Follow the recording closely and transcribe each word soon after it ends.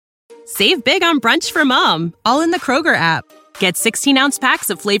Save big on brunch for mom, all in the Kroger app. Get 16-ounce packs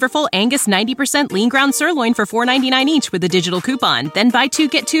of flavorful Angus 90% lean ground sirloin for $4.99 each with a digital coupon. Then buy 2,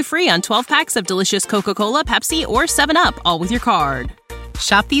 get 2 free on 12 packs of delicious Coca-Cola, Pepsi, or 7-Up, all with your card.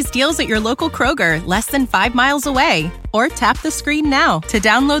 Shop these deals at your local Kroger, less than 5 miles away. Or tap the screen now to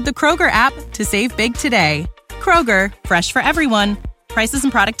download the Kroger app to save big today. Kroger, fresh for everyone. Prices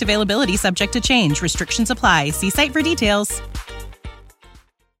and product availability subject to change. Restrictions apply. See site for details.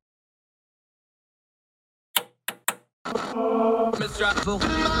 With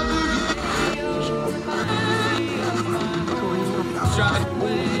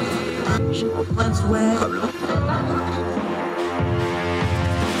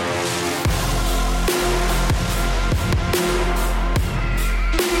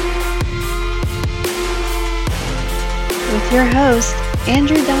your host,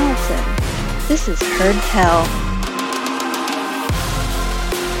 Andrew Donaldson. This is Heard Tell.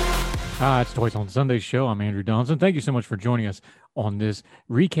 Hi, it's Twice on Sunday show. I'm Andrew Donaldson. Thank you so much for joining us on this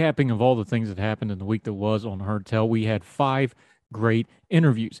recapping of all the things that happened in the week that was on Heard Tell. We had 5 great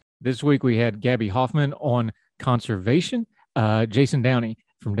interviews. This week we had Gabby Hoffman on conservation, Jason Downey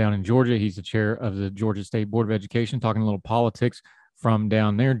from down in Georgia. He's the chair of the Georgia State Board of Education, talking a little politics from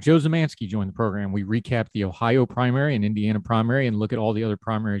down there. Joe Zemansky joined the program. We recapped the Ohio primary and Indiana primary and look at all the other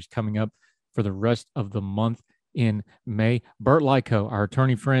primaries coming up for the rest of the month in May. Bert Lyko, our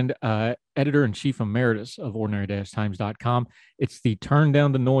attorney friend, editor-in-chief emeritus of ordinary-times.com. It's the turn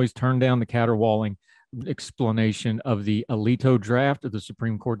down the noise, turn down the caterwauling explanation of the Alito draft of the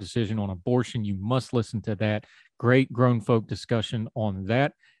Supreme Court decision on abortion. You must listen to that. Great grown folk discussion on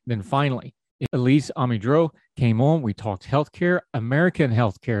that. Then finally, Elise Amidro came on. We talked healthcare, American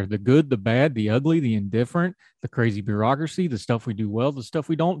healthcare, the good, the bad, the ugly, the indifferent, the crazy bureaucracy, the stuff we do well, the stuff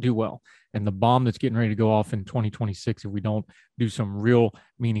we don't do well, and the bomb that's getting ready to go off in 2026 if we don't do some real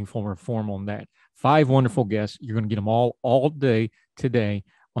meaningful reform on that. 5 wonderful guests. You're going to get them all day today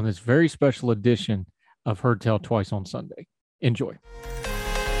on this very special edition of Heard Tell Twice on Sunday. Enjoy.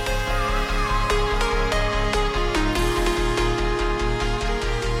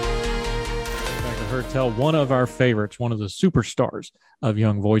 Heard Tell, one of our favorites, one of the superstars of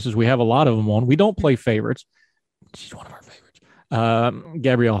Young Voices. We have a lot of them on. We don't play favorites. She's one of our favorites.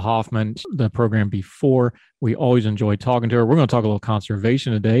 Gabrielle Hoffman, the program before. We always enjoy talking to her. We're going to talk a little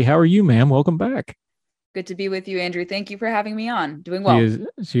conservation today. How are you, ma'am? Welcome back. Good to be with you, Andrew. Thank you for having me on. Doing well.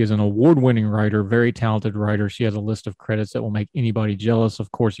 She is an award-winning writer, very talented writer. She has a list of credits that will make anybody jealous.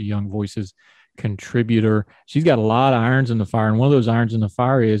 Of course, a Young Voices contributor. She's got a lot of irons in the fire, and one of those irons in the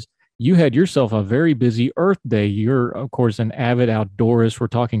fire is you had yourself a very busy Earth Day. You're, of course, an avid outdoorist. We're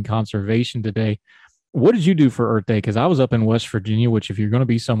talking conservation today. What did you do for Earth Day? Because I was up in West Virginia, which if you're going to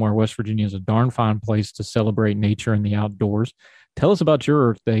be somewhere, West Virginia is a darn fine place to celebrate nature and the outdoors. Tell us about your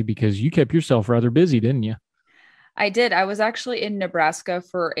Earth Day, because you kept yourself rather busy, didn't you? I did. I was actually in Nebraska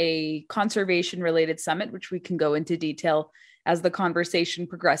for a conservation-related summit, which we can go into detail as the conversation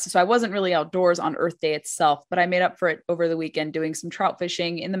progresses. So I wasn't really outdoors on Earth Day itself, but I made up for it over the weekend doing some trout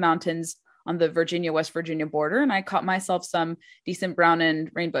fishing in the mountains on the Virginia-West Virginia border. And I caught myself some decent brown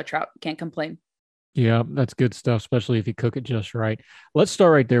and rainbow trout. Can't complain. Yeah, that's good stuff, especially if you cook it just right. Let's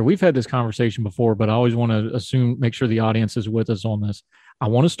start right there. We've had this conversation before, but I always want to make sure the audience is with us on this. I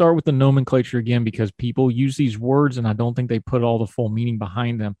want to start with the nomenclature again, because people use these words and I don't think they put all the full meaning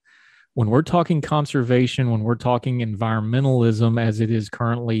behind them. When we're talking conservation, when we're talking environmentalism as it is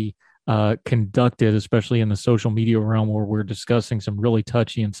currently conducted, especially in the social media realm where we're discussing some really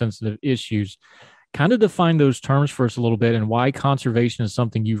touchy and sensitive issues, kind of define those terms for us a little bit and why conservation is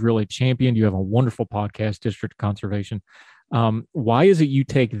something you've really championed. You have a wonderful podcast, District Conservation. Why is it you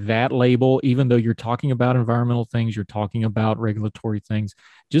take that label, even though you're talking about environmental things, you're talking about regulatory things?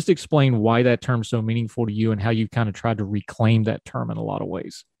 Just explain why that term's so meaningful to you and how you've kind of tried to reclaim that term in a lot of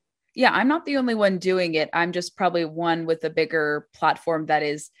ways. Yeah, I'm not the only one doing it. I'm just probably one with a bigger platform that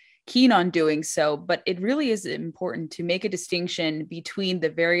is keen on doing so. But it really is important to make a distinction between the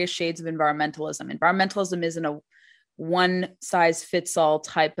various shades of environmentalism. Environmentalism isn't a one-size-fits-all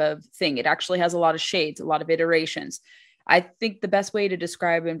type of thing. It actually has a lot of shades, a lot of iterations. I think the best way to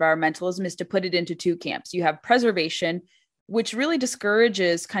describe environmentalism is to put it into 2 camps. You have preservation, which really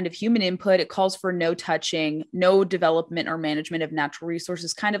discourages kind of human input. It calls for no touching, no development or management of natural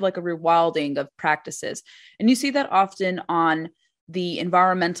resources, kind of like a rewilding of practices. And you see that often on the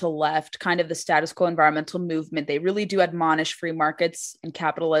environmental left, kind of the status quo environmental movement. They really do admonish free markets and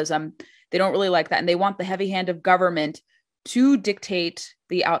capitalism. They don't really like that. And they want the heavy hand of government to dictate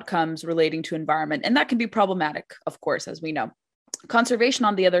the outcomes relating to environment. And that can be problematic, of course, as we know. Conservation,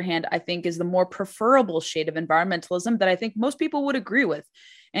 on the other hand, I think is the more preferable shade of environmentalism that I think most people would agree with.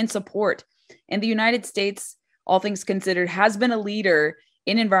 and support. And the United States, all things considered, has been a leader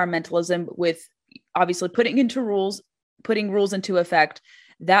in environmentalism, with obviously putting rules into effect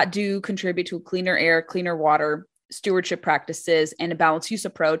that do contribute to cleaner air, cleaner water, stewardship practices, and a balanced use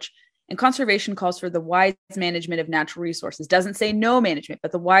approach. And conservation calls for the wise management of natural resources. Doesn't say no management,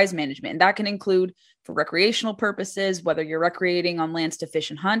 but the wise management. And that can include for recreational purposes, whether you're recreating on lands to fish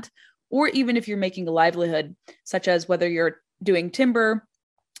and hunt, or even if you're making a livelihood, such as whether you're doing timber,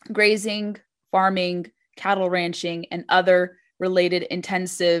 grazing, farming, cattle ranching, and other related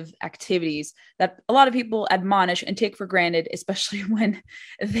intensive activities that a lot of people admonish and take for granted, especially when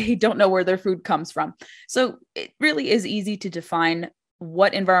they don't know where their food comes from. So it really is easy to define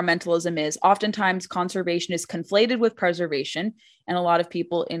what environmentalism is. Oftentimes, conservation is conflated with preservation, and a lot of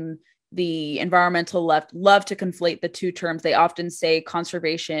people in the environmental left love to conflate the two terms. They often say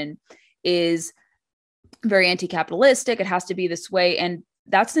conservation is very anti-capitalistic. It has to be this way. And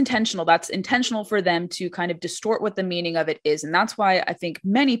that's intentional. That's intentional for them to kind of distort what the meaning of it is. And that's why I think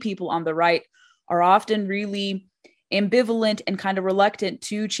many people on the right are often really ambivalent and kind of reluctant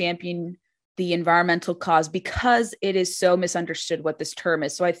to champion the environmental cause, because it is so misunderstood what this term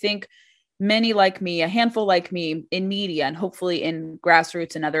is. So I think many like me, a handful like me in media and hopefully in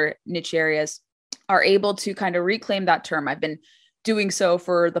grassroots and other niche areas, are able to kind of reclaim that term. I've been doing so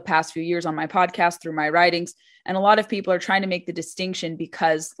for the past few years on my podcast, through my writings. And a lot of people are trying to make the distinction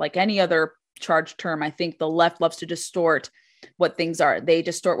because, like any other charged term, I think the left loves to distort what things are. They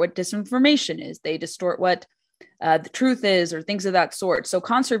distort what disinformation is. They distort what the truth is, or things of that sort. So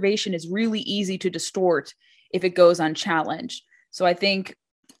conservation is really easy to distort if it goes unchallenged. So I think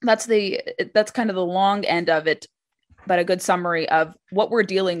that's kind of the long end of it, but a good summary of what we're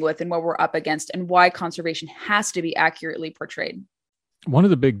dealing with and what we're up against and why conservation has to be accurately portrayed. One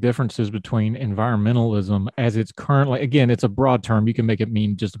of the big differences between environmentalism as it's currently, again, it's a broad term. You can make it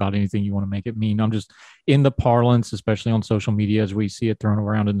mean just about anything you want to make it mean. I'm just in the parlance, especially on social media, as we see it thrown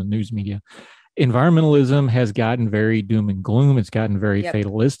around in the news media. Environmentalism has gotten very doom and gloom. It's gotten very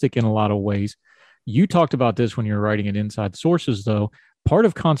fatalistic in a lot of ways. You talked about this when you were writing at Inside Sources, though. Part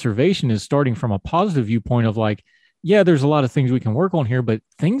of conservation is starting from a positive viewpoint of like, yeah, there's a lot of things we can work on here, but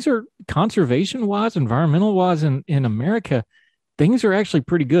things are conservation-wise, environmental-wise in America, things are actually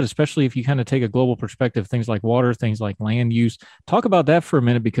pretty good, especially if you kind of take a global perspective, things like water, things like land use. Talk about that for a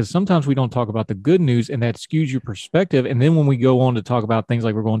minute, because sometimes we don't talk about the good news and that skews your perspective. And then when we go on to talk about things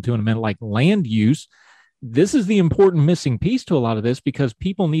like we're going to in a minute, like land use, this is the important missing piece to a lot of this, because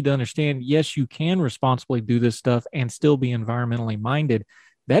people need to understand, yes, you can responsibly do this stuff and still be environmentally minded.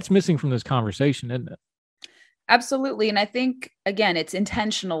 That's missing from this conversation, isn't it? Absolutely. And I think, again, it's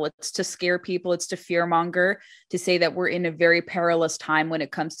intentional. It's to scare people. It's to fearmonger, to say that we're in a very perilous time when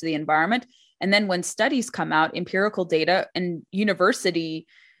it comes to the environment. And then when studies come out, empirical data and university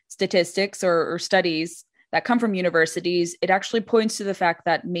statistics or studies that come from universities, it actually points to the fact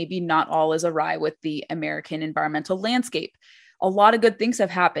that maybe not all is awry with the American environmental landscape. A lot of good things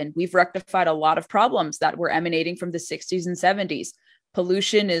have happened. We've rectified a lot of problems that were emanating from the 60s and 70s.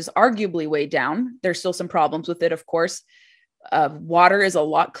 Pollution is arguably way down. There's still some problems with it, of course. Water is a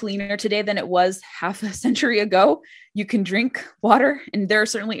lot cleaner today than it was half a century ago. You can drink water, and there are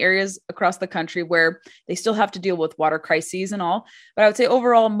certainly areas across the country where they still have to deal with water crises and all. But I would say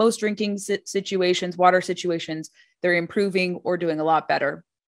overall, most drinking situations, water situations, they're improving or doing a lot better.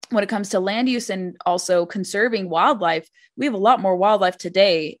 When it comes to land use and also conserving wildlife, we have a lot more wildlife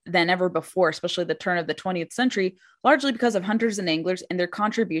today than ever before, especially the turn of the 20th century, largely because of hunters and anglers and their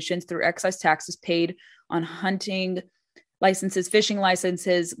contributions through excise taxes paid on hunting licenses, fishing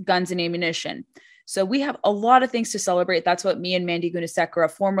licenses, guns, and ammunition. So we have a lot of things to celebrate. That's what me and Mandy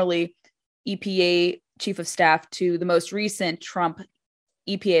Gunasekara, formerly EPA chief of staff to the most recent Trump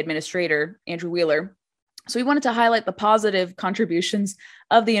EPA administrator, Andrew Wheeler. So we wanted to highlight the positive contributions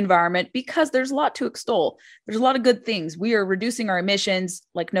of the environment because there's a lot to extol. There's a lot of good things. We are reducing our emissions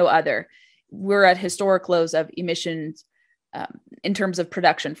like no other. We're at historic lows of emissions in terms of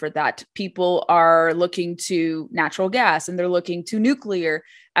production for that. People are looking to natural gas and they're looking to nuclear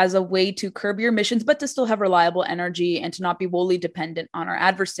as a way to curb your emissions, but to still have reliable energy and to not be wholly dependent on our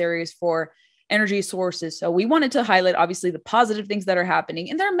adversaries for energy sources. So we wanted to highlight, obviously, the positive things that are happening.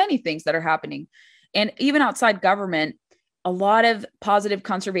 And there are many things that are happening. And even outside government, a lot of positive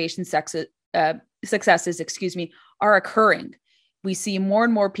conservation successes, are occurring. We see more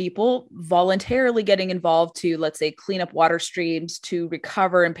and more people voluntarily getting involved to, let's say, clean up water streams, to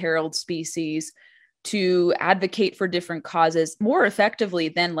recover imperiled species, to advocate for different causes more effectively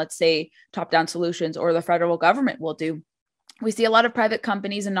than, let's say, top-down solutions or the federal government will do. We see a lot of private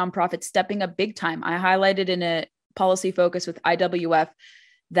companies and nonprofits stepping up big time. I highlighted in a policy focus with IWF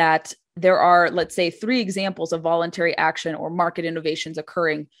that there are, let's say, 3 examples of voluntary action or market innovations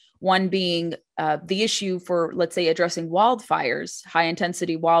occurring. One being the issue for, let's say, addressing wildfires, high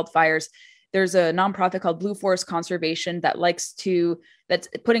intensity wildfires. There's a nonprofit called Blue Forest Conservation that's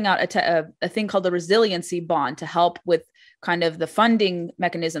putting out a thing called the resiliency bond to help with kind of the funding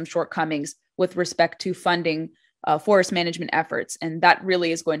mechanism shortcomings with respect to funding forest management efforts. And that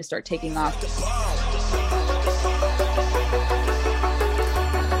really is going to start taking off.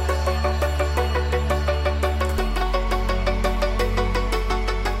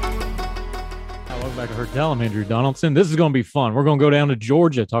 Back to Hertel. I'm Andrew Donaldson. This is going to be fun. We're going to go down to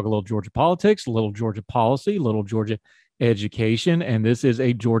Georgia, talk a little Georgia politics, a little Georgia policy, a little Georgia education, and this is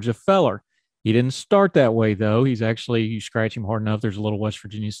a Georgia feller. He didn't start that way, though. You scratch him hard enough, there's a little West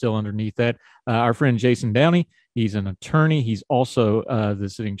Virginia still underneath that. Our friend Jason Downey, he's an attorney. He's also the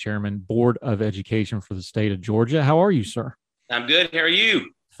sitting chairman, Board of Education for the state of Georgia. How are you, sir? I'm good. How are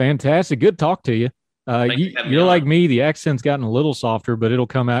you? Fantastic. Good talk to you. You're like me. The accent's gotten a little softer, but it'll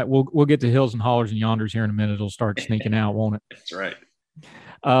come out. We'll get to hills and hollers and yonders here in a minute. It'll start sneaking out, won't it? That's right.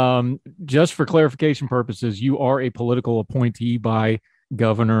 Just for clarification purposes, you are a political appointee by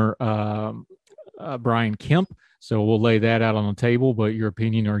Governor Brian Kemp. So we'll lay that out on the table, but your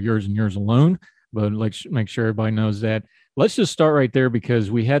opinion are yours and yours alone. But let's make sure everybody knows that. Let's just start right there because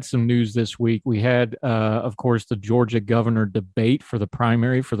we had some news this week. We had, of course, the Georgia governor debate for the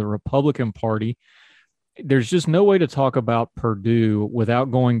primary for the Republican Party. There's just no way to talk about Perdue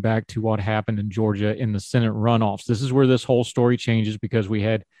without going back to what happened in Georgia in the Senate runoffs. This is where this whole story changes because we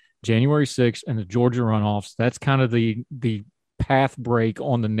had January 6th and the Georgia runoffs. That's kind of the path break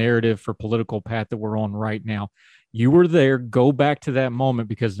on the narrative for political path that we're on right now. You were there. Go back to that moment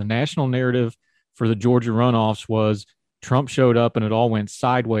because the national narrative for the Georgia runoffs was Trump showed up and it all went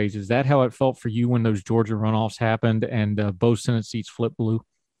sideways. Is that how it felt for you when those Georgia runoffs happened and both Senate seats flipped blue?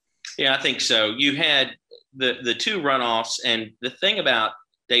 Yeah, I think so. You had the 2 runoffs, and the thing about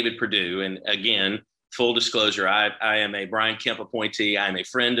David Perdue, and again, full disclosure, I am a Brian Kemp appointee. I am a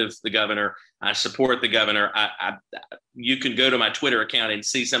friend of the governor. I support the governor. You can go to my Twitter account and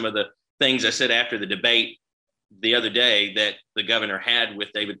see some of the things I said after the debate the other day that the governor had with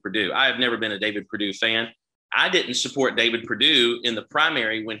David Perdue. I have never been a David Perdue fan. I didn't support David Perdue in the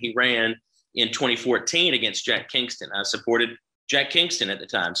primary when he ran in 2014 against Jack Kingston. I supported Jack Kingston at the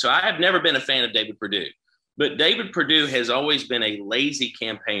time. So I have never been a fan of David Perdue. But David Perdue has always been a lazy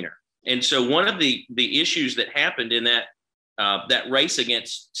campaigner. And so one of the issues that happened in that race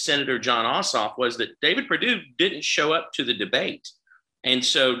against Senator Jon Ossoff was that David Perdue didn't show up to the debate. And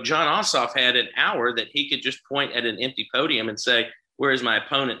so Jon Ossoff had an hour that he could just point at an empty podium and say, where is my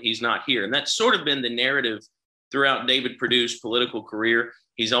opponent? He's not here. And that's sort of been the narrative throughout David Perdue's political career.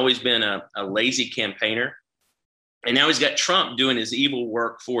 He's always been a lazy campaigner. And now he's got Trump doing his evil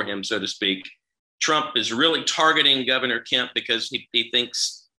work for him, so to speak. Trump is really targeting Governor Kemp because he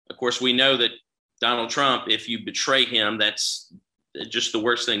thinks, of course, we know that Donald Trump, if you betray him, that's just the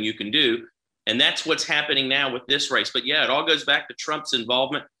worst thing you can do. And that's what's happening now with this race. But yeah, it all goes back to Trump's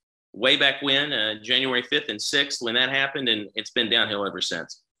involvement way back when, January 5th and 6th, when that happened. And it's been downhill ever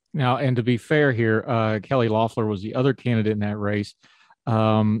since. Now, and to be fair here, Kelly Loeffler was the other candidate in that race.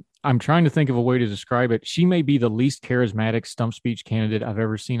 I'm trying to think of a way to describe it. She may be the least charismatic stump speech candidate I've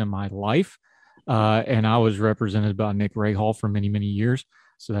ever seen in my life. And I was represented by Nick Rahal for many, many years.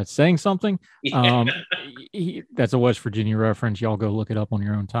 So that's saying something. That's a West Virginia reference. Y'all go look it up on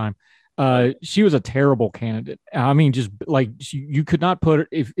your own time. She was a terrible candidate. I mean, just like you could not put her,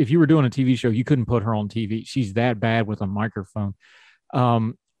 if you were doing a TV show, you couldn't put her on TV. She's that bad with a microphone.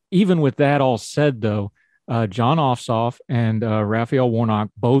 Even with that all said, though, Jon Ossoff and Raphael Warnock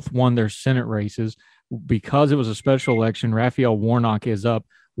both won their Senate races because it was a special election. Raphael Warnock is up.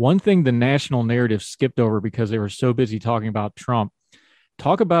 One thing the national narrative skipped over because they were so busy talking about Trump.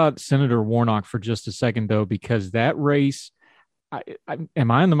 Talk about Senator Warnock for just a second, though, because that race,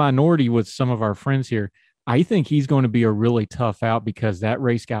 am I in the minority with some of our friends here? I think he's going to be a really tough out because that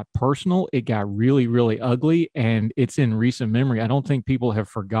race got personal. It got really, really ugly, and it's in recent memory. I don't think people have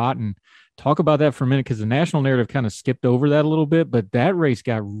forgotten. Talk about that for a minute because the national narrative kind of skipped over that a little bit, but that race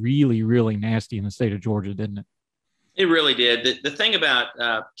got really, really nasty in the state of Georgia, didn't it? It really did. The thing about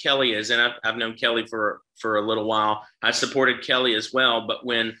Kelly is, and I've known Kelly for a little while, I supported Kelly as well, but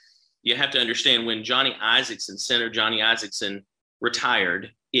when you have to understand when Johnny Isakson, Senator Johnny Isakson,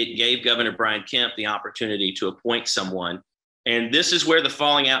 retired, it gave Governor Brian Kemp the opportunity to appoint someone. And this is where the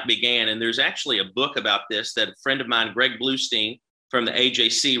falling out began. And there's actually a book about this that a friend of mine, Greg Bluestein from the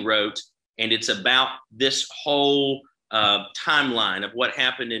AJC, wrote. And it's about this whole timeline of what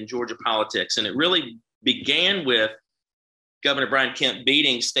happened in Georgia politics. And it really began with Governor Brian Kemp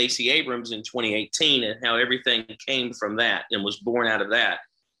beating Stacey Abrams in 2018 and how everything came from that and was born out of that.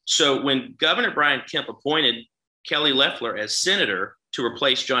 So when Governor Brian Kemp appointed Kelly Loeffler as senator to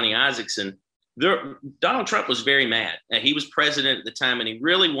replace Johnny Isakson, Donald Trump was very mad. He was president at the time, and he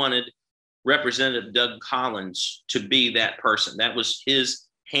really wanted Representative Doug Collins to be that person. That was his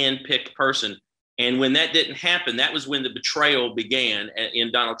hand-picked person. And when that didn't happen, that was when the betrayal began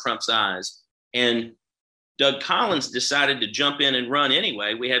in Donald Trump's eyes. And Doug Collins decided to jump in and run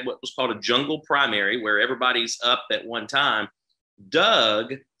anyway. We had what was called a jungle primary where everybody's up at one time.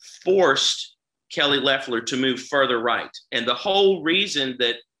 Doug forced Kelly Loeffler to move further right. And the whole reason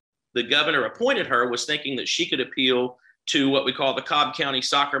that the governor appointed her was thinking that she could appeal to what we call the Cobb County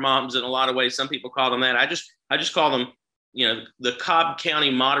soccer moms in a lot of ways. Some people call them that. I just call them, the Cobb County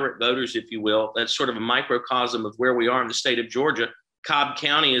moderate voters, if you will. That's sort of a microcosm of where we are in the state of Georgia. Cobb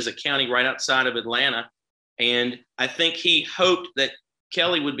County is a county right outside of Atlanta. And I think he hoped that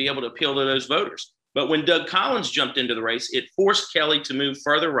Kelly would be able to appeal to those voters. But when Doug Collins jumped into the race, it forced Kelly to move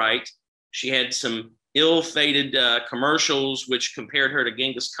further right. She had some ill-fated commercials, which compared her to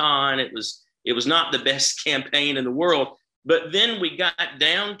Genghis Khan. It was not the best campaign in the world. But then we got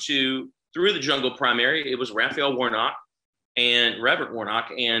down to, through the jungle primary, it was Raphael Warnock and Reverend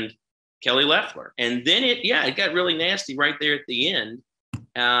Warnock and Kelly Loeffler. And then it got really nasty right there at the end.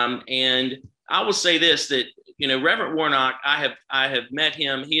 And I will say this, that, Reverend Warnock, I have met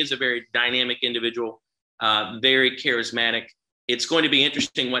him. He is a very dynamic individual, very charismatic. It's going to be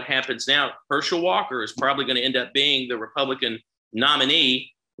interesting what happens now. Herschel Walker is probably going to end up being the Republican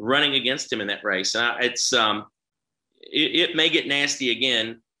nominee running against him in that race. It may get nasty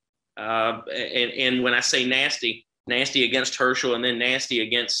again. And when I say nasty against Herschel and then nasty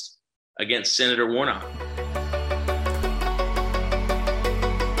against Senator Warnock.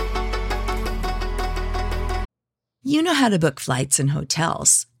 You know how to book flights and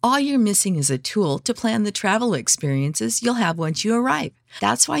hotels. All you're missing is a tool to plan the travel experiences you'll have once you arrive.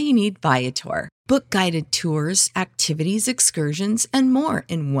 That's why you need Viator. Book guided tours, activities, excursions, and more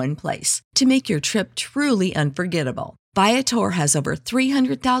in one place to make your trip truly unforgettable. Viator has over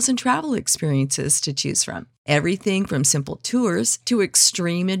 300,000 travel experiences to choose from. Everything from simple tours to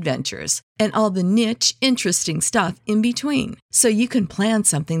extreme adventures and all the niche, interesting stuff in between. So you can plan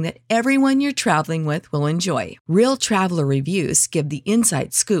something that everyone you're traveling with will enjoy. Real traveler reviews give the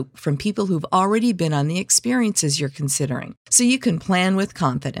inside scoop from people who've already been on the experiences you're considering. So you can plan with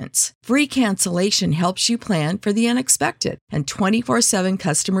confidence. Free cancellation helps you plan for the unexpected. And 24/7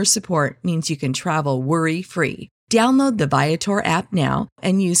 customer support means you can travel worry-free. Download the Viator app now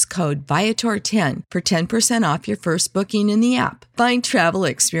and use code Viator10 for 10% off your first booking in the app. Find travel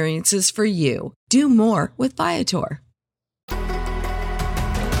experiences for you. Do more with Viator. We're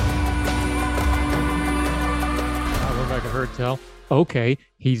back at Hertel. Okay,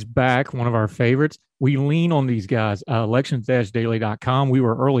 he's back, one of our favorites. We lean on these guys, elections-daily.com. We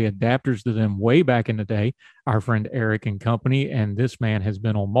were early adapters to them way back in the day, our friend Eric and company, and this man has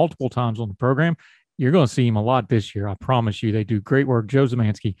been on multiple times on the program. You're going to see him a lot this year. I promise you. They do great work. Joe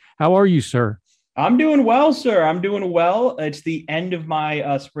Zemansky, how are you, sir? I'm doing well, sir. I'm doing well. It's the end of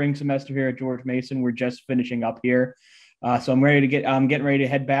my spring semester here at George Mason. We're just finishing up here. So I'm getting ready to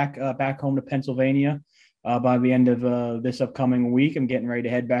head back home to Pennsylvania by the end of this upcoming week. I'm getting ready to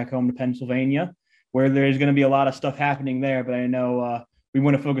head back home to Pennsylvania, where there's going to be a lot of stuff happening there. But I know we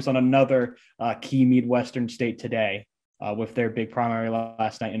want to focus on another key Midwestern state today with their big primary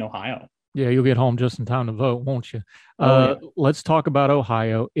last night in Ohio. Yeah, you'll get home just in time to vote, won't you? Yeah. Let's talk about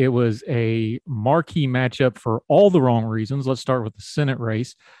Ohio. It was a marquee matchup for all the wrong reasons. Let's start with the Senate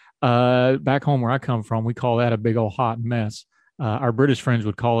race. Back home where I come from, we call that a big old hot mess. Our British friends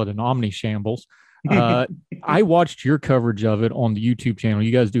would call it an omni-shambles. I watched your coverage of it on the YouTube channel.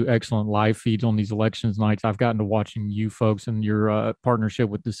 You guys do excellent live feeds on these elections nights. I've gotten to watching you folks and your partnership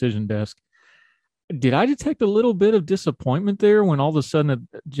with Decision Desk. Did I detect a little bit of disappointment there when all of a sudden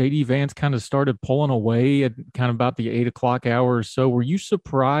J.D. Vance kind of started pulling away at kind of about the 8 o'clock hour or so? Were you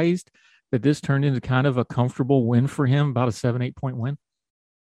surprised that this turned into kind of a comfortable win for him, about a 7-8 point win?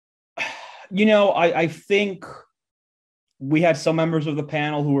 I think we had some members of the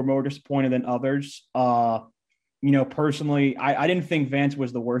panel who were more disappointed than others. Personally, I didn't think Vance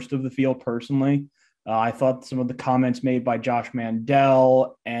was the worst of the field personally. I thought some of the comments made by Josh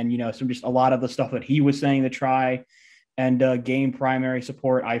Mandel and, a lot of the stuff that he was saying to try and gain primary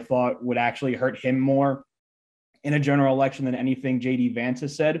support, I thought would actually hurt him more in a general election than anything J.D. Vance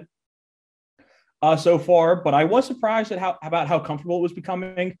has said so far. But I was surprised at about how comfortable it was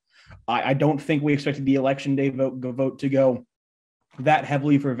becoming. I don't think we expected the election day vote to go that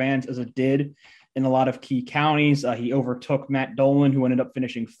heavily for Vance as it did. in a lot of key counties. He overtook Matt Dolan, who ended up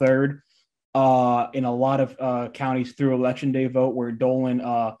finishing third in a lot of counties through Election Day vote, where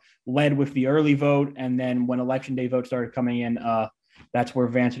Dolan led with the early vote. And then when Election Day vote started coming in, that's where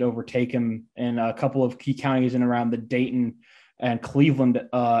Vance had overtaken him in a couple of key counties and around the Dayton and Cleveland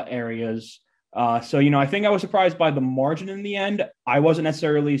areas. So, I think I was surprised by the margin in the end. I wasn't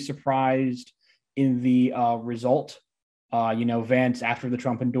necessarily surprised in the result. Vance, after the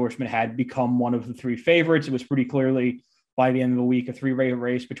Trump endorsement, had become one of the three favorites. It was pretty clearly, by the end of the week, a three-way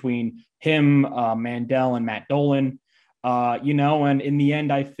race between him, Mandel, and Matt Dolan. And in the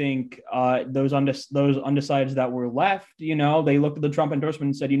end, I think those undecideds that were left, they looked at the Trump endorsement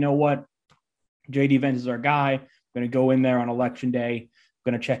and said, you know what, J.D. Vance is our guy. I'm going to go in there on Election Day,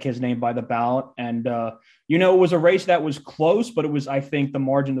 going to check his name by the ballot. And, it was a race that was close, but it was, I think, the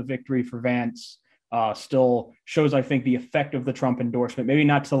margin of victory for Vance still shows, I think, the effect of the Trump endorsement, maybe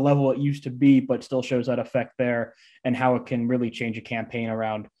not to the level it used to be, but still shows that effect there and how it can really change a campaign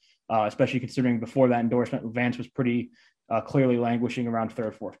around, especially considering before that endorsement, Vance was pretty clearly languishing around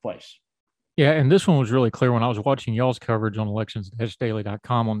third, fourth place. Yeah, and this one was really clear when I was watching y'all's coverage on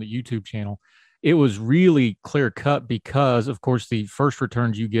elections-daily.com on the YouTube channel. It was really clear cut because, of course, the first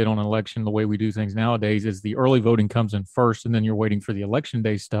returns you get on an election, the way we do things nowadays, is the early voting comes in first, and then you're waiting for the Election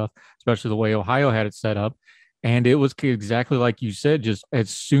Day stuff, especially the way Ohio had it set up. And it was exactly like you said, just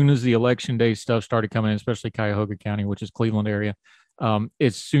as soon as the Election Day stuff started coming in, especially Cuyahoga County, which is Cleveland area,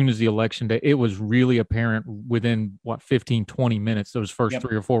 as soon as the Election Day, it was really apparent within, 15, 20 minutes, those first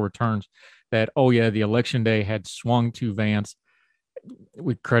three or four returns, that, the Election Day had swung to Vance.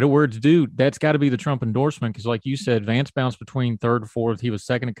 With credit where it's due, that's got to be the Trump endorsement, because like you said, Vance bounced between third and fourth. He was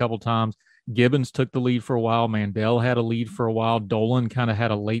second a couple times. Gibbons took the lead for a while. Mandel had a lead for a while. Dolan kind of had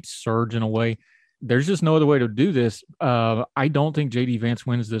a late surge in a way. There's just no other way to do this. I don't think J.D. Vance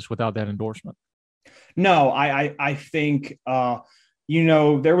wins this without that endorsement. No, I think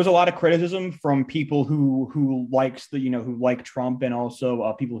there was a lot of criticism from people who likes who like Trump, and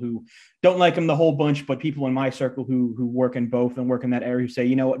also people who don't like him the whole bunch, but people in my circle who work in both and work in that area who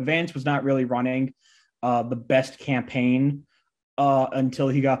say, Vance was not really running the best campaign until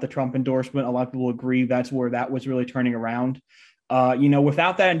he got the Trump endorsement. A lot of people agree that's where that was really turning around.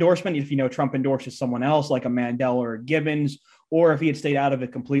 Without that endorsement, if, Trump endorses someone else like a Mandel or a Gibbons, or if he had stayed out of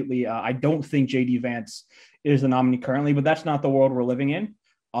it completely, I don't think J.D. Vance is the nominee currently, but that's not the world we're living in.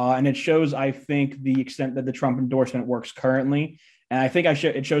 And it shows, I think, the extent that the Trump endorsement works currently. And I think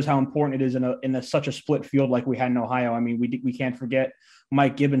it shows how important it is in such a split field like we had in Ohio. I mean, we can't forget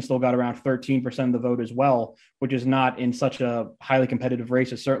Mike Gibbons still got around 13% of the vote as well, which is not in such a highly competitive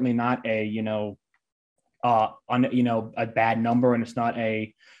race. It's certainly not a, a bad number, and it's not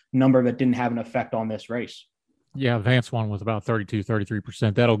a number that didn't have an effect on this race. Yeah, Vance won with about 32,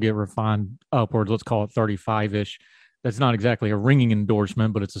 33%. That'll get refined upwards. Let's call it 35-ish. That's not exactly a ringing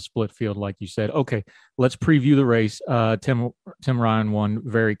endorsement, but it's a split field, like you said. Okay, let's preview the race. Tim Ryan won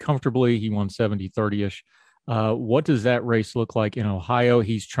very comfortably. He won 70-30-ish. What does that race look like in Ohio?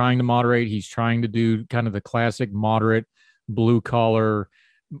 He's trying to moderate. He's trying to do kind of the classic moderate, blue-collar,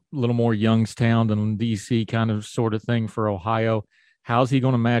 a little more Youngstown than D.C. kind of sort of thing for Ohio. How's he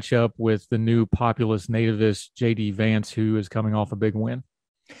going to match up with the new populist nativist J.D. Vance, who is coming off a big win?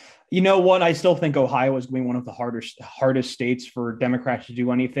 You know what? I still think Ohio is going to be one of the hardest states for Democrats to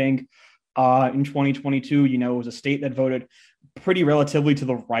do anything in 2022. It was a state that voted pretty relatively to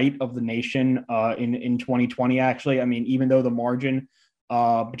the right of the nation in 2020, actually. I mean, even though the margin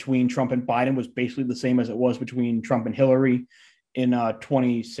between Trump and Biden was basically the same as it was between Trump and Hillary in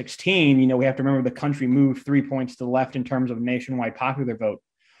 2016, we have to remember the country moved 3 points to the left in terms of nationwide popular vote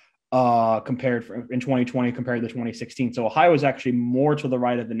compared in 2020 compared to 2016. So Ohio is actually more to the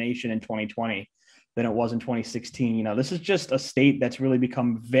right of the nation in 2020 than it was in 2016. This is just a state that's really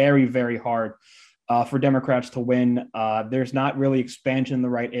become very, very hard for Democrats to win. There's not really expansion in the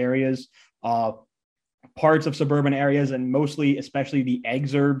right areas. Parts of suburban areas, and especially the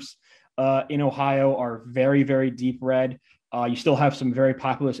exurbs in Ohio, are very, very deep red. You still have some very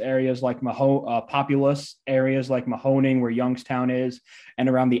populous areas like Mahoning, where Youngstown is, and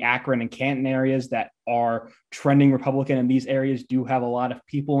around the Akron and Canton areas that are trending Republican. And these areas do have a lot of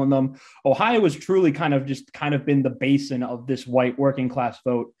people in them. Ohio has truly kind of been the basin of this white working class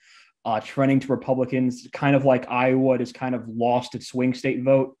vote, trending to Republicans, kind of like Iowa has kind of lost its swing state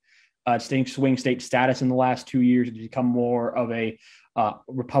vote, swing state status in the last 2 years. It's become more of a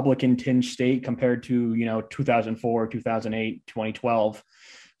Republican tinged state compared to 2004, 2008, 2012.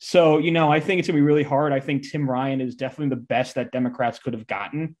 So I think it's gonna be really hard. I think Tim Ryan is definitely the best that Democrats could have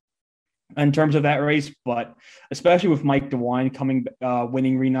gotten in terms of that race, but especially with Mike DeWine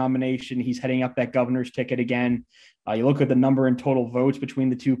winning renomination, he's heading up that governor's ticket again. You look at the number in total votes between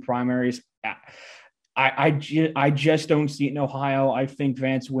the two primaries. I just don't see it in Ohio. I think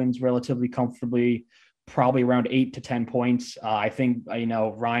Vance wins relatively comfortably, probably around 8 to 10 points. I think,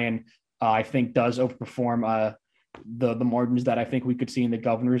 Ryan, I think does overperform the margins that I think we could see in the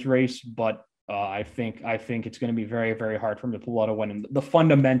governor's race. But I think it's going to be very, very hard for him to pull out a win. And the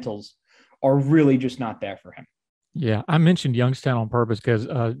fundamentals are really just not there for him. Yeah, I mentioned Youngstown on purpose because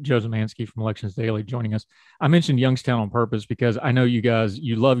Joe Zemansky from Elections Daily joining us. I mentioned Youngstown on purpose because I know you guys,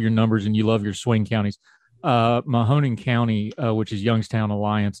 you love your numbers and you love your swing counties. Mahoning County, which is Youngstown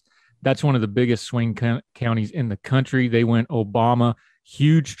Alliance, that's one of the biggest swing counties in the country. They went Obama,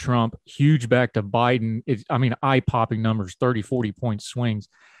 huge Trump, huge back to Biden. Eye-popping numbers, 30, 40-point swings.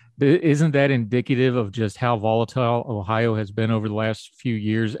 Isn't that indicative of just how volatile Ohio has been over the last few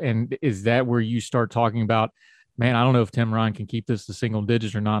years? And is that where you start talking about, man, I don't know if Tim Ryan can keep this to single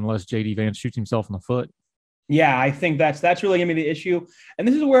digits or not unless J.D. Vance shoots himself in the foot? Yeah, I think that's really going to be the issue. And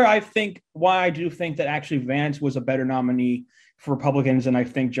this is where why I do think that actually Vance was a better nominee for Republicans than I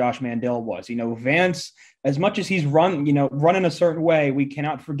think Josh Mandel was. Vance, as much as he's run in a certain way, we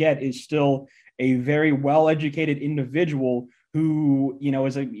cannot forget is still a very well-educated individual who,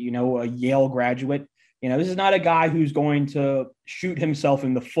 is a Yale graduate. This is not a guy who's going to shoot himself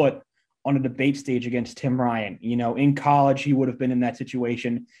in the foot on a debate stage against Tim Ryan. In college, he would have been in that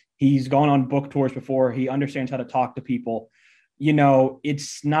situation. He's gone on book tours before. He understands how to talk to people.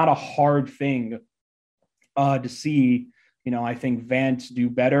 It's not a hard thing to see, I think Vance do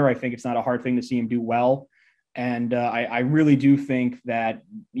better. I think it's not a hard thing to see him do well. And I really do think that,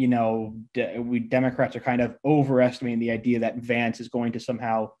 we Democrats are kind of overestimating the idea that Vance is going to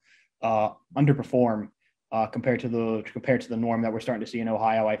somehow underperform compared to the norm that we're starting to see in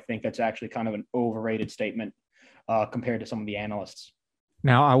Ohio. I think that's actually kind of an overrated statement compared to some of the analysts.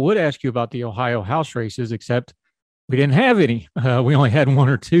 Now, I would ask you about the Ohio House races, except we didn't have any. We only had one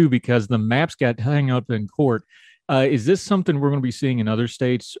or two because the maps got hung up in court. Is this something we're going to be seeing in other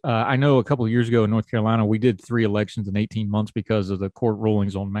states? I know a couple of years ago in North Carolina, we did 3 elections in 18 months because of the court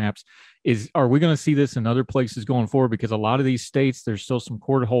rulings on maps. Are we going to see this in other places going forward? Because a lot of these states, there's still some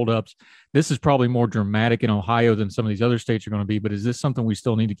court holdups. This is probably more dramatic in Ohio than some of these other states are going to be, but is this something we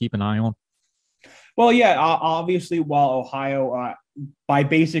still need to keep an eye on? Well, yeah, obviously, while Ohio, by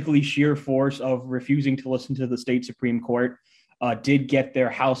basically sheer force of refusing to listen to the state Supreme Court, did get their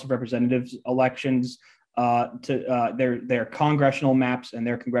House of Representatives elections to their congressional maps and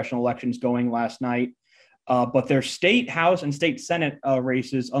their congressional elections going last night. But their state House and state Senate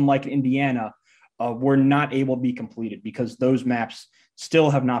races, unlike Indiana, were not able to be completed because those maps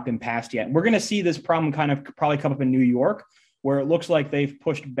still have not been passed yet. We're going to see this problem kind of probably come up in New York, where it looks like they've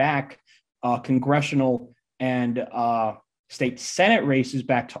pushed back congressional and state Senate races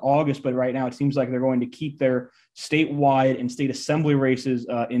back to August. But right now it seems like they're going to keep their statewide and state assembly races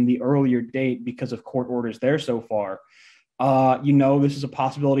in the earlier date because of court orders there so far. This is a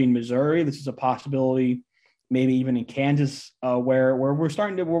possibility in Missouri. This is a possibility maybe even in Kansas, where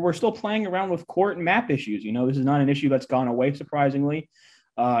we're still playing around with court and map issues. This is not an issue that's gone away, surprisingly,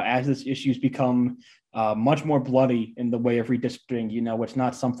 as this issue's become much more bloody in the way of redistricting. It's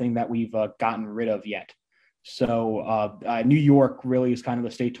not something that we've gotten rid of yet. So New York really is kind of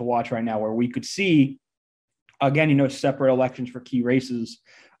the state to watch right now, where we could see, again, separate elections for key races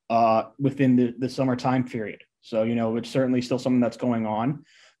within the summer time period. So, it's certainly still something that's going on.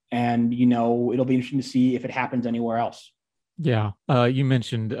 And, it'll be interesting to see if it happens anywhere else. Yeah. You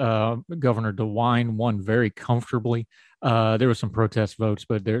mentioned Governor DeWine won very comfortably. There were some protest votes,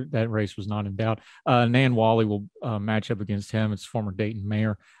 but that race was not in doubt. Nan Wally will match up against him. It's former Dayton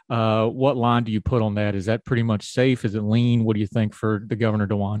mayor. What line do you put on that? Is that pretty much safe? Is it lean? What do you think for the Governor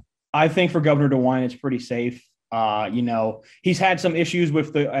DeWine? I think for Governor DeWine, it's pretty safe. He's had some issues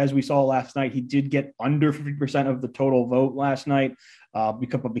with as we saw last night, he did get under 50% of the total vote last night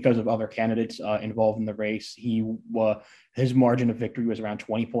because of other candidates involved in the race. His margin of victory was around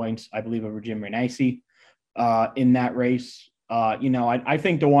 20 points, I believe, over Jim Renacci in that race. I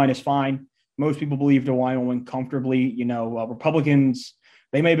think DeWine is fine. Most people believe DeWine will win comfortably. Republicans,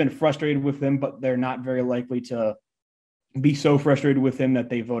 they may have been frustrated with him, but they're not very likely to be so frustrated with him that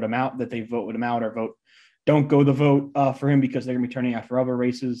they vote him out, or don't go the vote for him because they're going to be turning out for other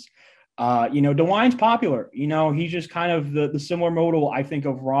races. DeWine's popular. He's just kind of the similar model, I think,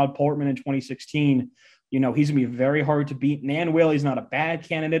 of Rod Portman in 2016. He's going to be very hard to beat. Nan Whaley's not a bad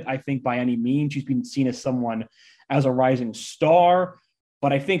candidate, I think, by any means. She's been seen as a rising star,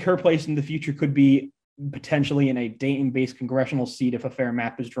 but I think her place in the future could be potentially in a Dayton-based congressional seat if a fair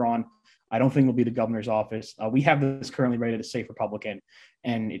map is drawn I don't think it'll be the governor's office. We have this currently rated a safe Republican,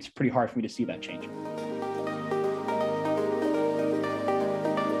 and it's pretty hard for me to see that change.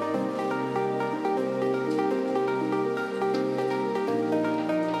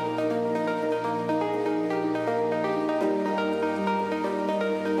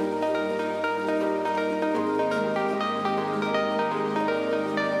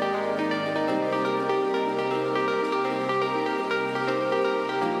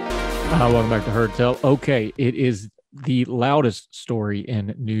 Welcome back to Heard Tell. Okay, it is the loudest story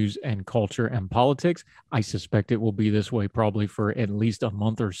in news and culture and politics. I suspect it will be this way probably for at least a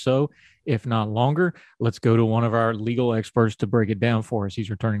month or so, if not longer. Let's go to one of our legal experts to break it down for us. He's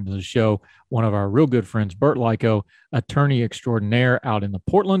returning to the show, one of our real good friends, Bert Lyko, attorney extraordinaire out in the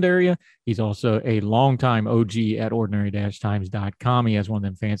Portland area. He's also a longtime OG at ordinary-times.com. He has one of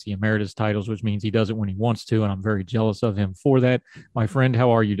them fancy emeritus titles, which means he does it when he wants to, and I'm very jealous of him for that. My friend,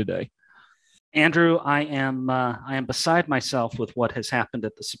 how are you today? Andrew, I am beside myself with what has happened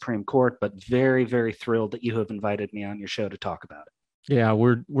at the Supreme Court, but very, very thrilled that you have invited me on your show to talk about it. Yeah,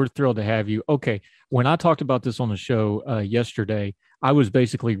 we're thrilled to have you. Okay, when I talked about this on the show yesterday, I was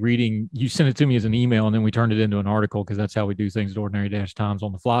basically reading. You sent it to me as an email, and then we turned it into an article because that's how we do things at Ordinary-Times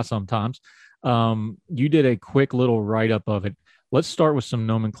on the fly sometimes. You did a quick little write-up of it. Let's start with some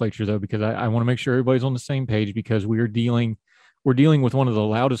nomenclature, though, because I want to make sure everybody's on the same page because we're dealing with one of the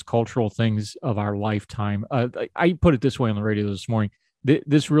loudest cultural things of our lifetime. I put it this way on the radio this morning.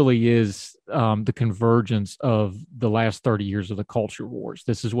 This really is the convergence of the last 30 years of the culture wars.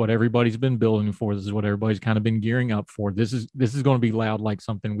 This is what everybody's been building for. This is what everybody's kind of been gearing up for. This is going to be loud like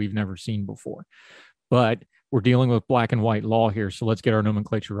something we've never seen before. But we're dealing with black and white law here, so let's get our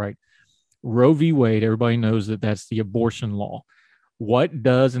nomenclature right. Roe v. Wade, everybody knows that that's the abortion law. What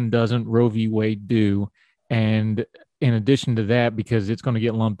does and doesn't Roe v. Wade do? And in addition to that, because it's going to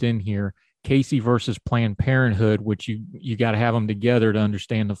get lumped in here, Casey versus Planned Parenthood, which you got to have them together to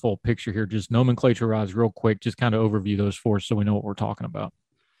understand the full picture here. Just nomenclature-wise real quick, just kind of overview those for us so we know what we're talking about.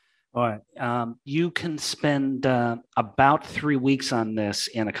 All right. You can spend about 3 weeks on this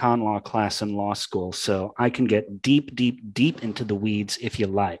in a con law class in law school, so I can get deep, deep, deep into the weeds if you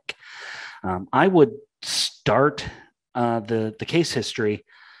like. I would start the case history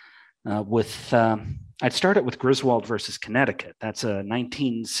with I'd start it with Griswold versus Connecticut. That's a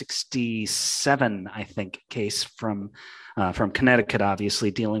 1967, I think, case from Connecticut,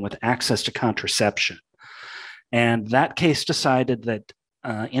 obviously dealing with access to contraception. And that case decided that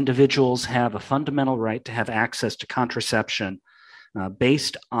individuals have a fundamental right to have access to contraception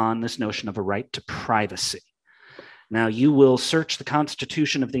based on this notion of a right to privacy. Now, you will search the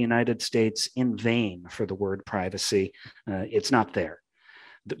Constitution of the United States in vain for the word privacy. It's not there.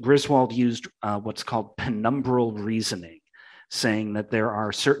 Griswold used what's called penumbral reasoning, saying that there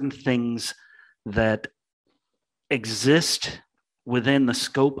are certain things that exist within the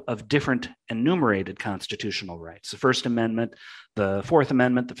scope of different enumerated constitutional rights. The First Amendment, the Fourth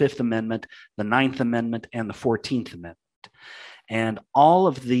Amendment, the Fifth Amendment, the Ninth Amendment, and the 14th Amendment. And all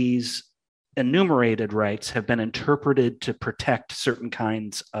of these enumerated rights have been interpreted to protect certain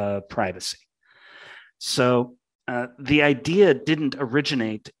kinds of privacy. So the idea didn't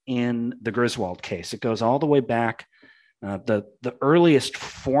originate in the Griswold case. It goes all the way back. The earliest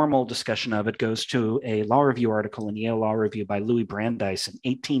formal discussion of it goes to a law review article in Yale Law Review by Louis Brandeis in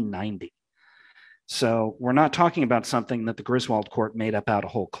 1890. So we're not talking about something that the Griswold court made up out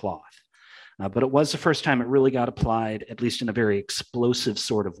of whole cloth. But it was the first time it really got applied, at least in a very explosive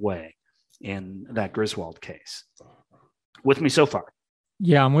sort of way, in that Griswold case. With me so far?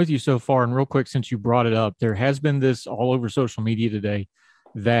 Yeah, I'm with you so far. And real quick, since you brought it up, there has been this all over social media today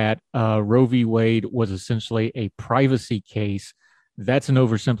that Roe v. Wade was essentially a privacy case. That's an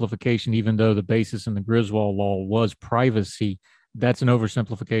oversimplification, even though the basis in the Griswold law was privacy. That's an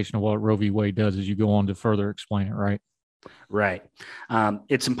oversimplification of what Roe v. Wade does as you go on to further explain it, right? Right.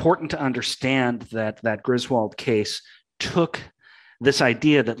 It's important to understand that Griswold case took this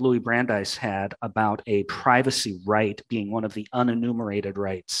idea that Louis Brandeis had about a privacy right being one of the unenumerated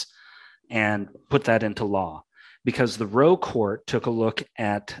rights and put that into law, because the Roe court took a look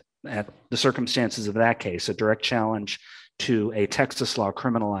at the circumstances of that case, a direct challenge to a Texas law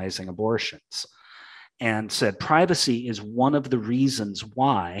criminalizing abortions, and said privacy is one of the reasons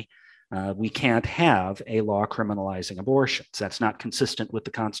why we can't have a law criminalizing abortions. That's not consistent with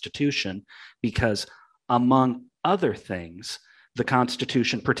the Constitution because, among other things, the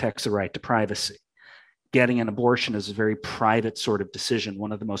Constitution protects the right to privacy. Getting an abortion is a very private sort of decision,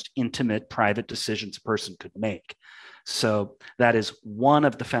 one of the most intimate private decisions a person could make. So that is one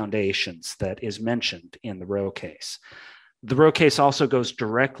of the foundations that is mentioned in the Roe case. The Roe case also goes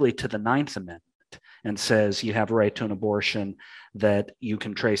directly to the Ninth Amendment and says you have a right to an abortion that you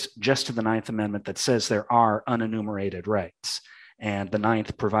can trace just to the Ninth Amendment that says there are unenumerated rights. And the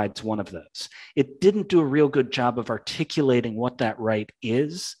Ninth provides one of those. It didn't do a real good job of articulating what that right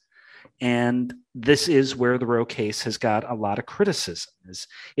is. And this is where the Roe case has got a lot of criticism.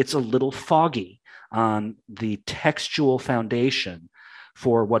 It's a little foggy on the textual foundation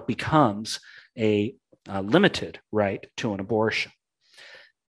for what becomes a limited right to an abortion.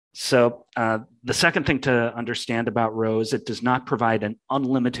 So the second thing to understand about Roe is it does not provide an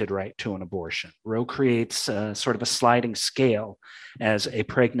unlimited right to an abortion. Roe creates sort of a sliding scale as a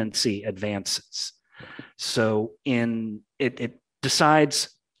pregnancy advances. So it decides,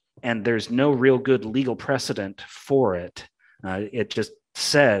 and there's no real good legal precedent for it. It just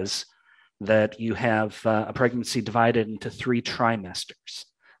says that you have a pregnancy divided into 3 trimesters.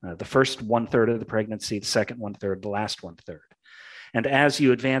 The first 1/3 of the pregnancy, the second 1/3, the last 1/3. And as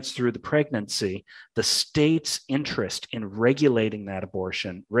you advance through the pregnancy, the state's interest in regulating that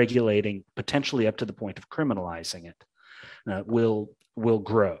abortion, regulating potentially up to the point of criminalizing it, will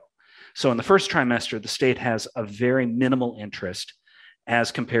grow. So in the first trimester, the state has a very minimal interest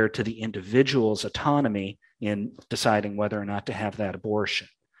as compared to the individual's autonomy in deciding whether or not to have that abortion.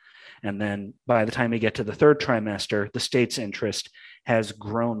 And then by the time you get to the third trimester, the state's interest has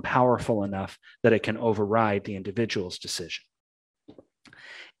grown powerful enough that it can override the individual's decision.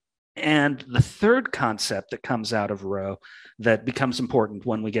 And the third concept that comes out of Roe that becomes important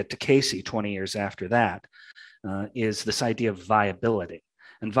when we get to Casey 20 years after that is this idea of viability.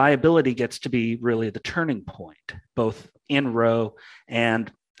 And viability gets to be really the turning point, both in Roe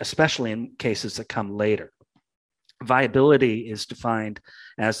and especially in cases that come later. Viability is defined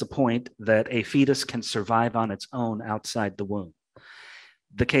as the point that a fetus can survive on its own outside the womb.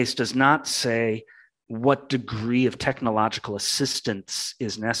 The case does not say what degree of technological assistance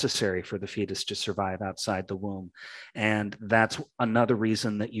is necessary for the fetus to survive outside the womb. And that's another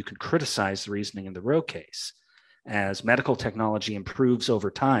reason that you could criticize the reasoning in the Roe case. As medical technology improves over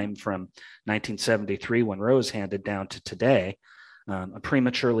time from 1973, when Roe was handed down, to today, a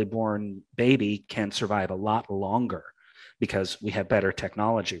prematurely born baby can survive a lot longer because we have better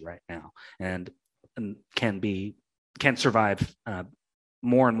technology right now and can survive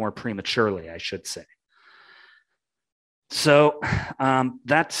more and more prematurely, I should say. So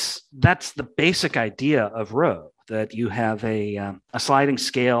that's the basic idea of Roe, that you have a sliding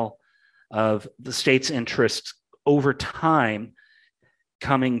scale of the state's interests over time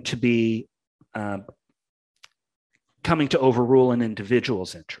coming to overrule an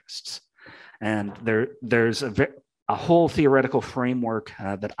individual's interests. And there's a whole theoretical framework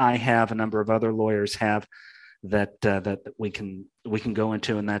that I have, a number of other lawyers have, that we can go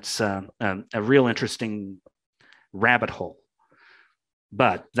into, and that's a real interesting rabbit hole.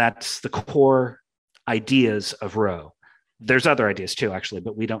 But that's the core ideas of Roe. There's other ideas too, actually,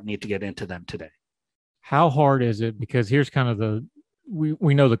 but we don't need to get into them today. How hard is it? Because here's kind of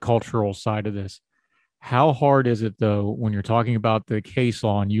we know the cultural side of this. How hard is it, though, when you're talking about the case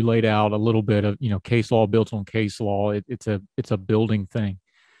law, and you laid out a little bit of, case law built on case law, it's a building thing.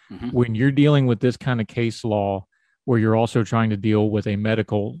 Mm-hmm. When you're dealing with this kind of case law, where you're also trying to deal with a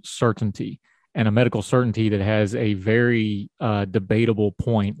medical certainty, and a medical certainty that has a very debatable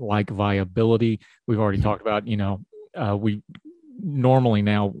point like viability. We've already talked about, we normally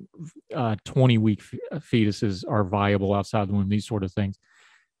now 20-week fetuses are viable outside the womb, these sort of things.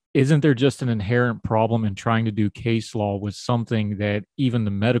 Isn't there just an inherent problem in trying to do case law with something that even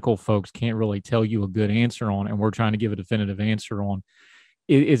the medical folks can't really tell you a good answer on, and we're trying to give a definitive answer on?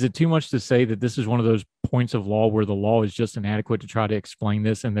 Is it too much to say that this is one of those points of law where the law is just inadequate to try to explain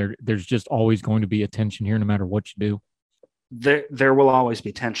this, and there's just always going to be a tension here no matter what you do? There will always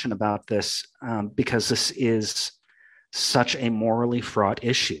be tension about this because this is such a morally fraught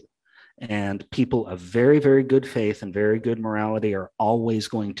issue. And people of very, very good faith and very good morality are always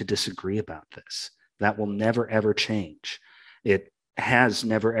going to disagree about this. That will never, ever change. It has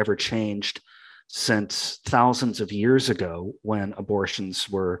never, ever changed since thousands of years ago, when abortions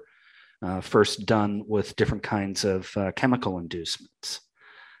were first done with different kinds of chemical inducements.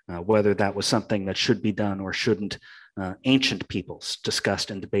 Whether that was something that should be done or shouldn't, ancient peoples discussed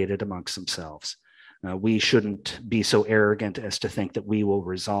and debated amongst themselves. We shouldn't be so arrogant as to think that we will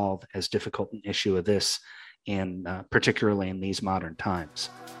resolve as difficult an issue of this, particularly in these modern times.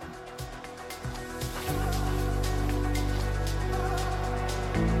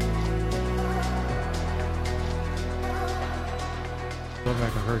 Welcome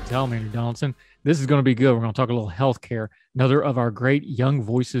back to Heard Tell, Andrew Donaldson. This is going to be good. We're going to talk a little healthcare. Another of our great Young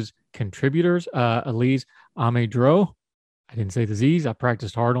Voices contributors, Elise Amedro. I didn't say disease. I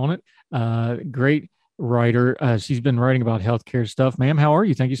practiced hard on it. Great writer. She's been writing about healthcare stuff. Ma'am, how are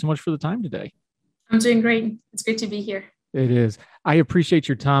you? Thank you so much for the time today. I'm doing great. It's great to be here. It is. I appreciate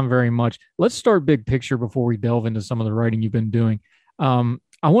your time very much. Let's start big picture before we delve into some of the writing you've been doing.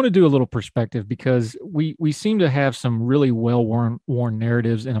 I want to do a little perspective because we seem to have some really well-worn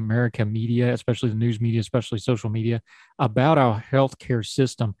narratives in America media, especially the news media, especially social media, about our healthcare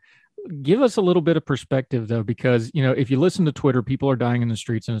system. Give us a little bit of perspective, though, because, if you listen to Twitter, people are dying in the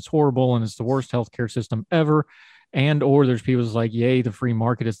streets and it's horrible and it's the worst healthcare system ever. Or there's people who's like, yay, the free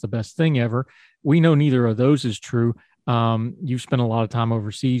market is the best thing ever. We know neither of those is true. You've spent a lot of time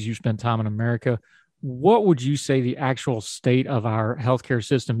overseas. You spent time in America. What would you say the actual state of our healthcare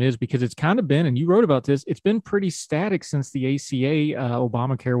system is? Because it's kind of been, and you wrote about this, it's been pretty static since the ACA,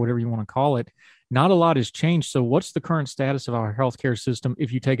 Obamacare, whatever you want to call it. Not a lot has changed. So what's the current status of our healthcare system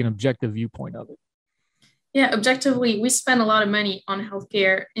if you take an objective viewpoint of it? Yeah, objectively, we spend a lot of money on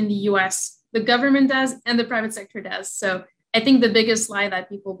healthcare in the US. The government does and the private sector does. So I think the biggest lie that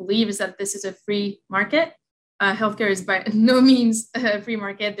people believe is that this is a free market. Healthcare is by no means a free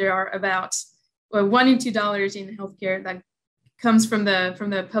market. There are about $1 and $2 in healthcare that comes from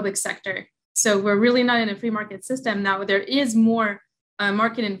the public sector. So we're really not in a free market system. Now, there is more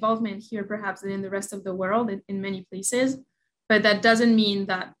market involvement here, perhaps, than in the rest of the world in many places. But that doesn't mean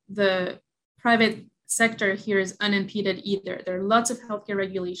that the private sector here is unimpeded either. There are lots of healthcare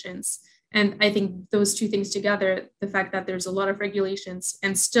regulations. And I think those two things together, the fact that there's a lot of regulations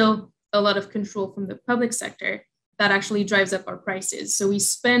and still a lot of control from the public sector, that actually drives up our prices. So we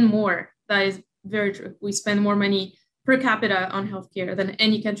spend more. That is very true. We spend more money per capita on healthcare than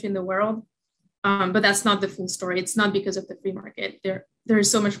any country in the world. But that's not the full story. It's not because of the free market. There is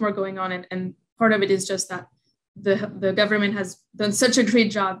so much more going on. And part of it is just that the government has done such a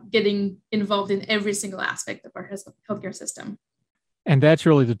great job getting involved in every single aspect of our healthcare system. And that's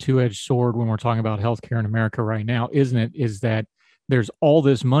really the two-edged sword when we're talking about healthcare in America right now, isn't it? Is that there's all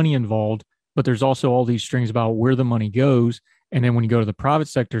this money involved, but there's also all these strings about where the money goes. And then when you go to the private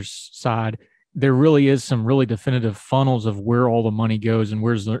sector side, there really is some really definitive funnels of where all the money goes and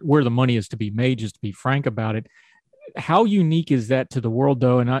where the money is to be made, just to be frank about it. How unique is that to the world,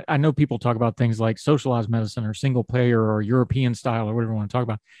 though? And I know people talk about things like socialized medicine or single payer or European style or whatever you want to talk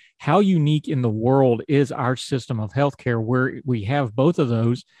about. How unique in the world is our system of healthcare where we have both of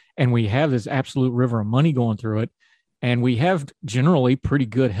those and we have this absolute river of money going through it and we have generally pretty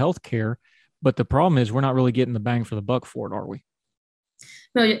good healthcare, but the problem is we're not really getting the bang for the buck for it, are we?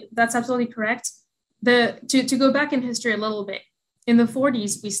 No, that's absolutely correct. To go back in history a little bit, in the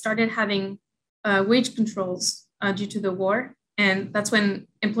 40s, we started having wage controls due to the war. And that's when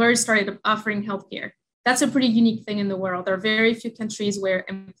employers started offering healthcare. That's a pretty unique thing in the world. There are very few countries where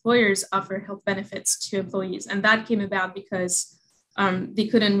employers offer health benefits to employees. And that came about because they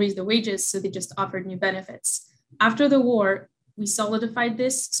couldn't raise the wages, so they just offered new benefits. After the war, we solidified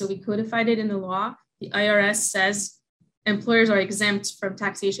this, so we codified it in the law. The IRS says employers are exempt from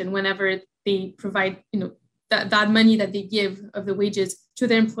taxation whenever they provide, that money that they give of the wages to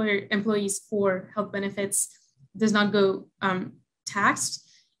their employees for health benefits does not go taxed.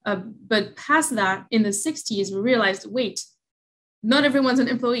 But past that, in the 60s, we realized, wait, not everyone's an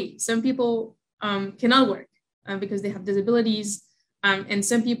employee. Some people cannot work because they have disabilities, and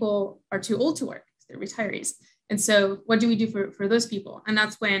some people are too old to work. They're retirees. And so what do we do for those people? And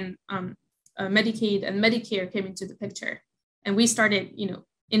that's when Medicaid and Medicare came into the picture. And we started,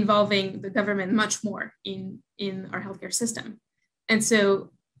 involving the government much more in our healthcare system. And so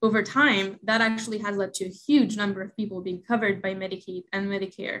over time, that actually has led to a huge number of people being covered by Medicaid and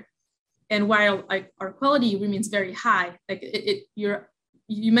Medicare. And while our quality remains very high,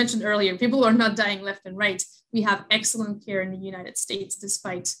 you mentioned earlier, people are not dying left and right. We have excellent care in the United States,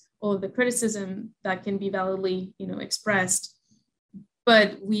 despite all of the criticism that can be validly, expressed.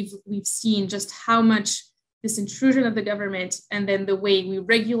 But we've seen just how much this intrusion of the government and then the way we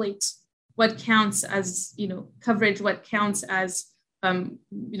regulate what counts as, coverage, what counts as,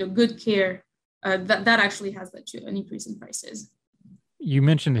 good care, that actually has led to an increase in prices. You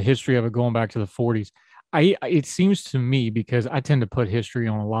mentioned the history of it going back to the 40s. It seems to me, because I tend to put history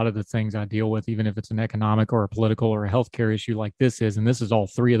on a lot of the things I deal with, even if it's an economic or a political or a healthcare issue like this is, and this is all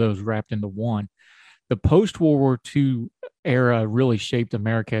three of those wrapped into one. The post-World War II era really shaped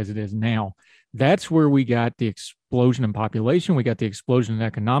America as it is now. That's where we got the explosion in population, we got the explosion in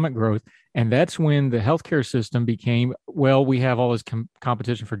economic growth, and that's when the healthcare system became, well, we have all this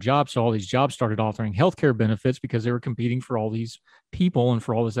competition for jobs, so all these jobs started offering healthcare benefits because they were competing for all these people and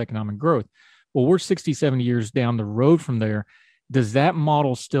for all this economic growth. Well, we're 60, 70 years down the road from there. Does that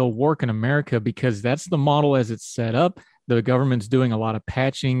model still work in America? Because that's the model as it's set up. The government's doing a lot of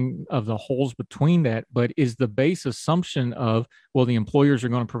patching of the holes between that, but is the base assumption of, well, the employers are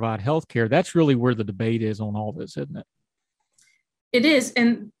going to provide health care? That's really where the debate is on all this, isn't it? It is.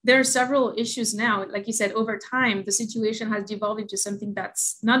 And there are several issues now. Like you said, over time, the situation has devolved into something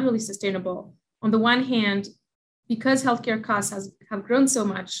that's not really sustainable. On the one hand, because healthcare costs have grown so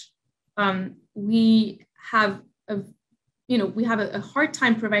much, we have a hard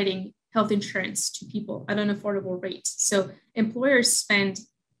time providing health insurance to people at an affordable rate. So employers spend,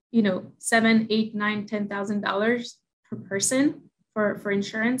 $7,000, $8,000, $9,000, $10,000 per person for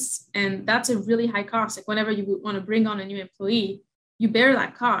insurance. And that's a really high cost. Like whenever you want to bring on a new employee, you bear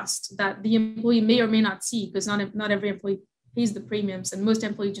that cost that the employee may or may not see, because not every employee pays the premiums, and most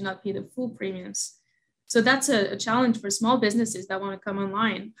employees do not pay the full premiums. So that's a challenge for small businesses that want to come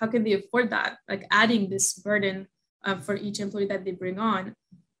online. How can they afford that? Like adding this burden for each employee that they bring on.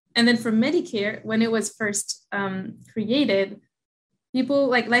 And then for Medicare, when it was first created, people,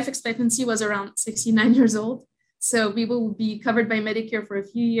 like, life expectancy was around 69 years old. So people would be covered by Medicare for a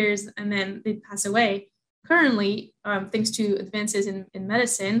few years and then they'd pass away. Currently, thanks to advances in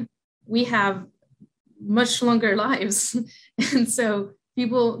medicine, we have much longer lives. And so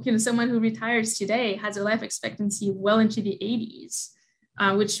people, someone who retires today has a life expectancy well into the 80s,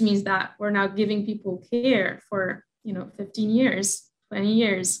 which means that we're now giving people care for, 15 years, 20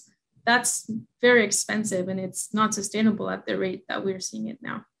 years. That's very expensive, and it's not sustainable at the rate that we're seeing it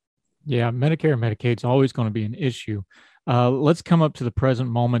now. Yeah, Medicare and Medicaid is always going to be an issue. Let's come up to the present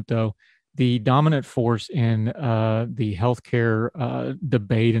moment, though. The dominant force in the healthcare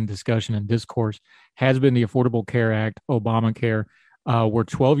debate and discussion and discourse has been the Affordable Care Act, Obamacare. We're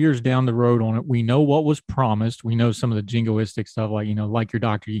 12 years down the road on it. We know what was promised. We know some of the jingoistic stuff, like, like your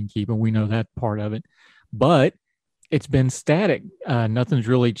doctor you can keep, and we know that part of it. But it's been static. Nothing's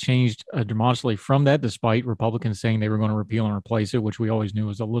really changed dramatically from that, despite Republicans saying they were going to repeal and replace it, which we always knew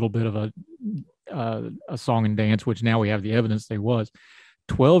was a little bit of a song and dance, which now we have the evidence they was.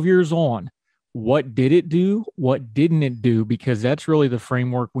 12 years on, what did it do? What didn't it do? Because that's really the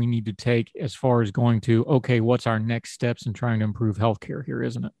framework we need to take as far as going to, okay, what's our next steps in trying to improve healthcare here,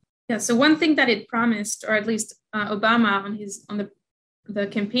 isn't it? Yeah. So one thing that it promised, or at least Obama on the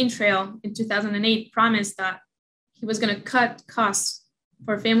campaign trail in 2008 promised that he was going to cut costs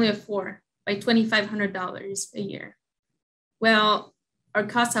for a family of four by $2,500 a year. Well, our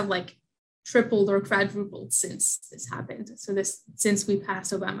costs have tripled or quadrupled since this happened. Since we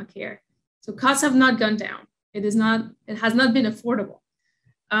passed Obamacare. So costs have not gone down. It has not been affordable.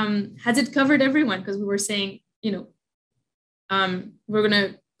 Has it covered everyone? Because we were saying, we're going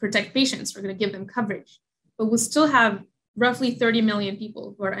to protect patients. We're going to give them coverage, but we'll still have roughly 30 million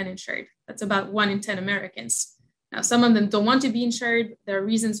people who are uninsured. That's about 1 in 10 Americans. Now, some of them don't want to be insured. There are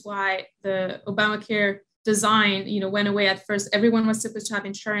reasons why the Obamacare design, went away at first. Everyone was supposed to have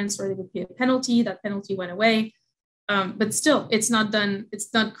insurance or they would pay a penalty. That penalty went away. But still, it's not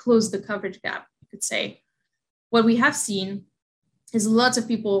closed the coverage gap, you could say. What we have seen is lots of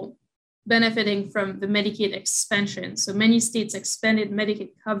people benefiting from the Medicaid expansion. So many states expanded Medicaid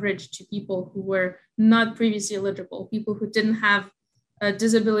coverage to people who were not previously eligible, people who didn't have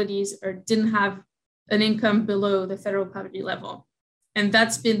disabilities or didn't have an income below the federal poverty level. And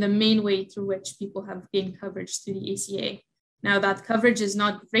that's been the main way through which people have gained coverage through the ACA. Now, that coverage is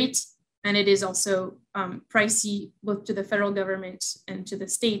not great, and it is also pricey both to the federal government and to the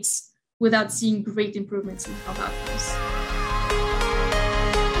states without seeing great improvements in health outcomes.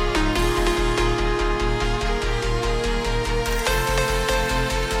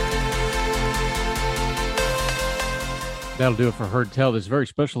 That'll do it for Heard Tell, this very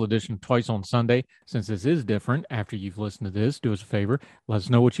special edition Twice on Sunday. Since this is different, after you've listened to this, do us a favor. Let us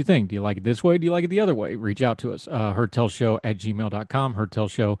know what you think. Do you like it this way? Do you like it the other way? Reach out to us. HeardTellShow@gmail.com. Heard Tell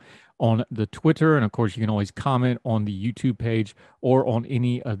Show on the Twitter. And, of course, you can always comment on the YouTube page or on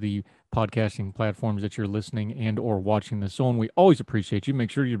any of the podcasting platforms that you're listening and or watching this on. We always appreciate you. Make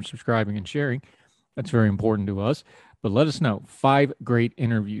sure you're subscribing and sharing. That's very important to us. But let us know. 5 great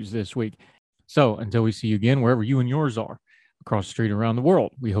interviews this week. So until we see you again, wherever you and yours are, across the street, around the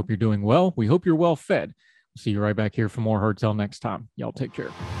world, we hope you're doing well. We hope you're well fed. We'll see you right back here for more Heard Tell next time. Y'all take care.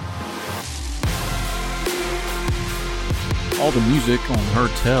 All the music on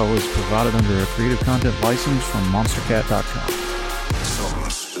Heard Tell is provided under a Creative Content license from monstercat.com.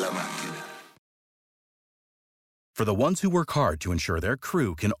 For the ones who work hard to ensure their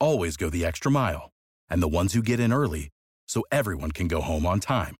crew can always go the extra mile, and the ones who get in early so everyone can go home on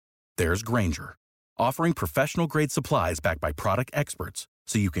time, there's Grainger, offering professional-grade supplies backed by product experts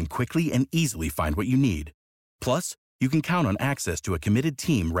so you can quickly and easily find what you need. Plus, you can count on access to a committed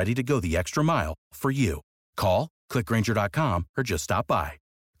team ready to go the extra mile for you. Call, Click Grainger.com or just stop by.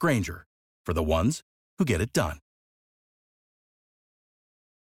 Grainger, for the ones who get it done.